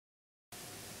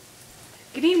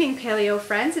Good evening, Paleo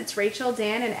friends. It's Rachel,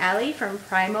 Dan, and Allie from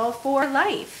Primal for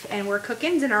Life, and we're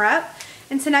cooking dinner up.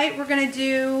 And tonight we're going to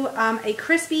do a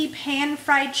crispy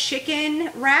pan-fried chicken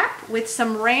wrap with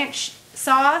some ranch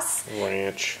sauce.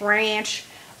 Ranch.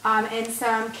 And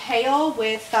some kale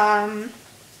with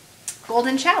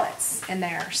golden shallots in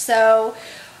there. So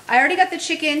I already got the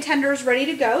chicken tenders ready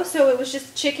to go. So it was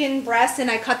just chicken breasts,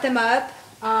 and I cut them up.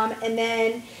 And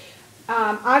then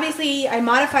obviously I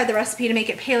modified the recipe to make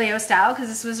it paleo style because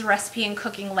this was a recipe in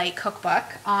Cooking Light cookbook.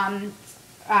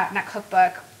 Not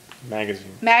cookbook.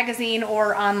 Magazine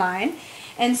or online.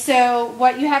 And so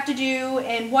what you have to do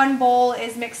in one bowl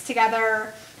is mix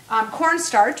together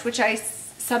cornstarch, which I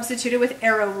substituted with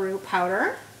arrowroot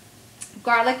powder,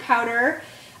 garlic powder,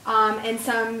 and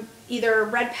some either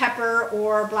red pepper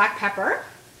or black pepper.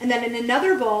 And then in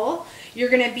another bowl, you're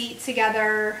going to beat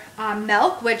together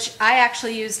milk, which I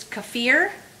actually used kefir,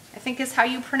 I think is how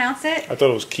you pronounce it. I thought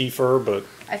it was kefir, but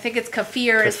I think it's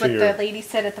kefir is what the lady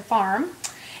said at the farm.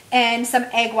 And some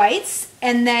egg whites.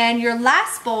 And then your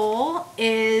last bowl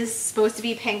is supposed to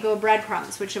be panko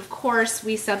breadcrumbs, which of course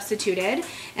we substituted.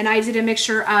 And I did a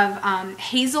mixture of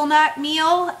hazelnut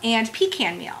meal and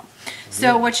pecan meal.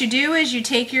 So what you do is you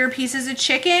take your pieces of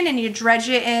chicken and you dredge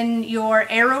it in your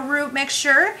arrowroot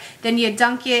mixture, then you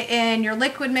dunk it in your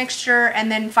liquid mixture, and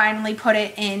then finally put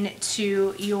it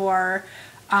into your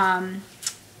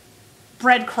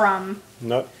breadcrumb,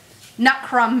 nut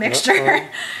crumb mixture.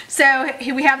 So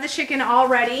we have the chicken all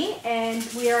ready, and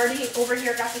we already over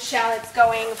here got the shallots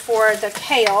going for the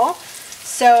kale.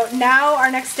 So now our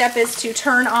next step is to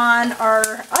turn on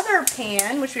our other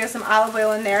pan, which we have some olive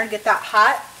oil in there, and get that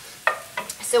hot,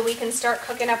 so we can start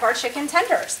cooking up our chicken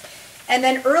tenders. And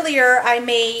then earlier I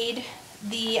made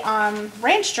the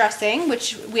ranch dressing,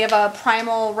 which we have a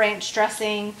primal ranch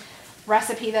dressing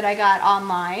recipe that I got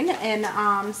online.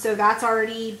 And so that's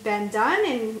already been done,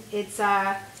 and it's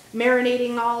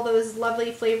marinating all those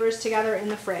lovely flavors together in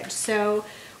the fridge. So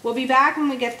we'll be back when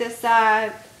we get this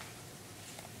pan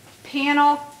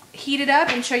all heated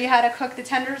up and show you how to cook the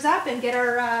tenders up and get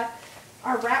our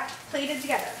wrap plated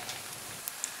together.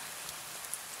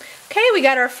 Okay, we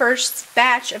got our first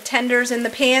batch of tenders in the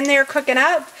pan there cooking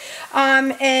up,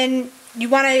 and you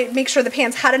want to make sure the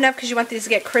pan's hot enough because you want these to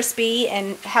get crispy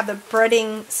and have the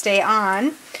breading stay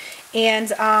on.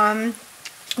 And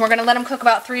we're going to let them cook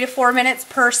about 3 to 4 minutes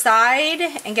per side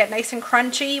and get nice and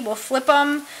crunchy. We'll flip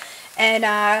them and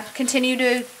continue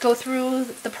to go through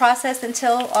the process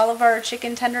until all of our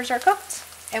chicken tenders are cooked.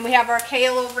 And we have our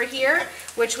kale over here,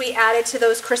 which we added to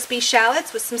those crispy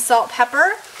shallots with some salt,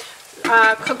 pepper.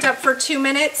 Cooked up for 2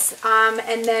 minutes,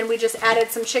 and then we just added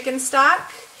some chicken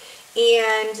stock,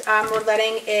 and we're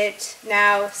letting it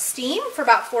now steam for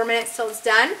about 4 minutes till it's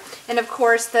done. And of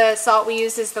course the salt we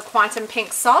use is the quantum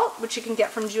pink salt, which you can get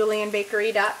from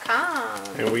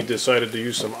julianbakery.com. And we decided to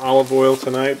use some olive oil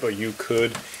tonight, but you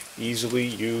could easily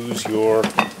use your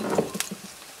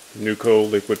Nuco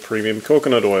liquid premium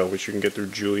coconut oil, which you can get through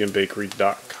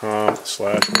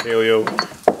julianbakery.com/paleo,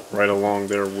 right along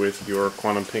there with your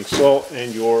quantum pink salt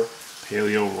and your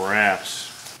paleo wraps.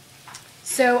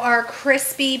 So our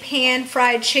crispy pan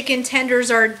fried chicken tenders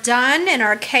are done, and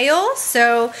our kale.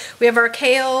 So we have our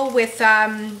kale with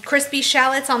crispy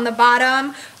shallots on the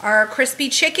bottom, our crispy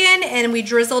chicken, and we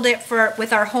drizzled it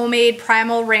with our homemade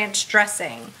primal ranch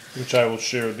dressing, which I will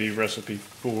share the recipe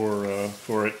for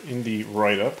it in the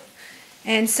write-up.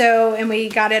 And we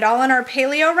got it all in our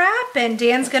paleo wrap, and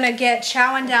Dan's gonna get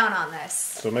chowing down on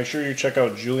this. So make sure you check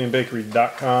out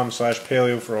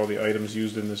julianbakery.com/paleo for all the items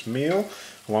used in this meal,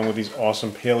 along with these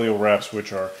awesome paleo wraps,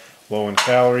 which are low in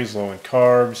calories, low in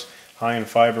carbs, high in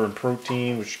fiber and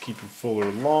protein, which keep you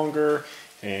fuller longer,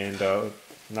 and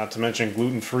not to mention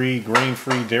gluten-free,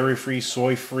 grain-free, dairy-free,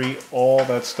 soy-free, all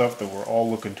that stuff that we're all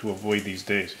looking to avoid these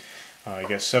days. You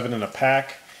get 7 in a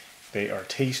pack. They are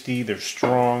tasty, they're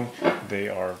strong, they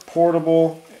are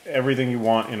portable, everything you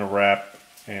want in a wrap,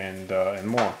 and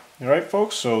more. All right,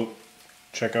 folks, so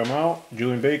check them out,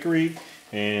 Julian Bakery,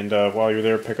 and while you're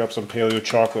there, pick up some paleo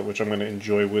chocolate, which I'm going to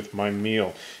enjoy with my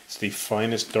meal. It's the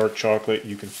finest dark chocolate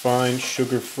you can find,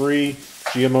 sugar-free,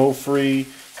 GMO-free,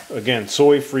 again,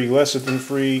 soy-free,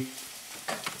 lecithin-free.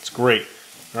 It's great.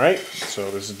 All right,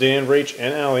 so this is Dan, Rach,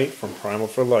 and Allie from Primal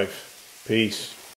for Life. Peace.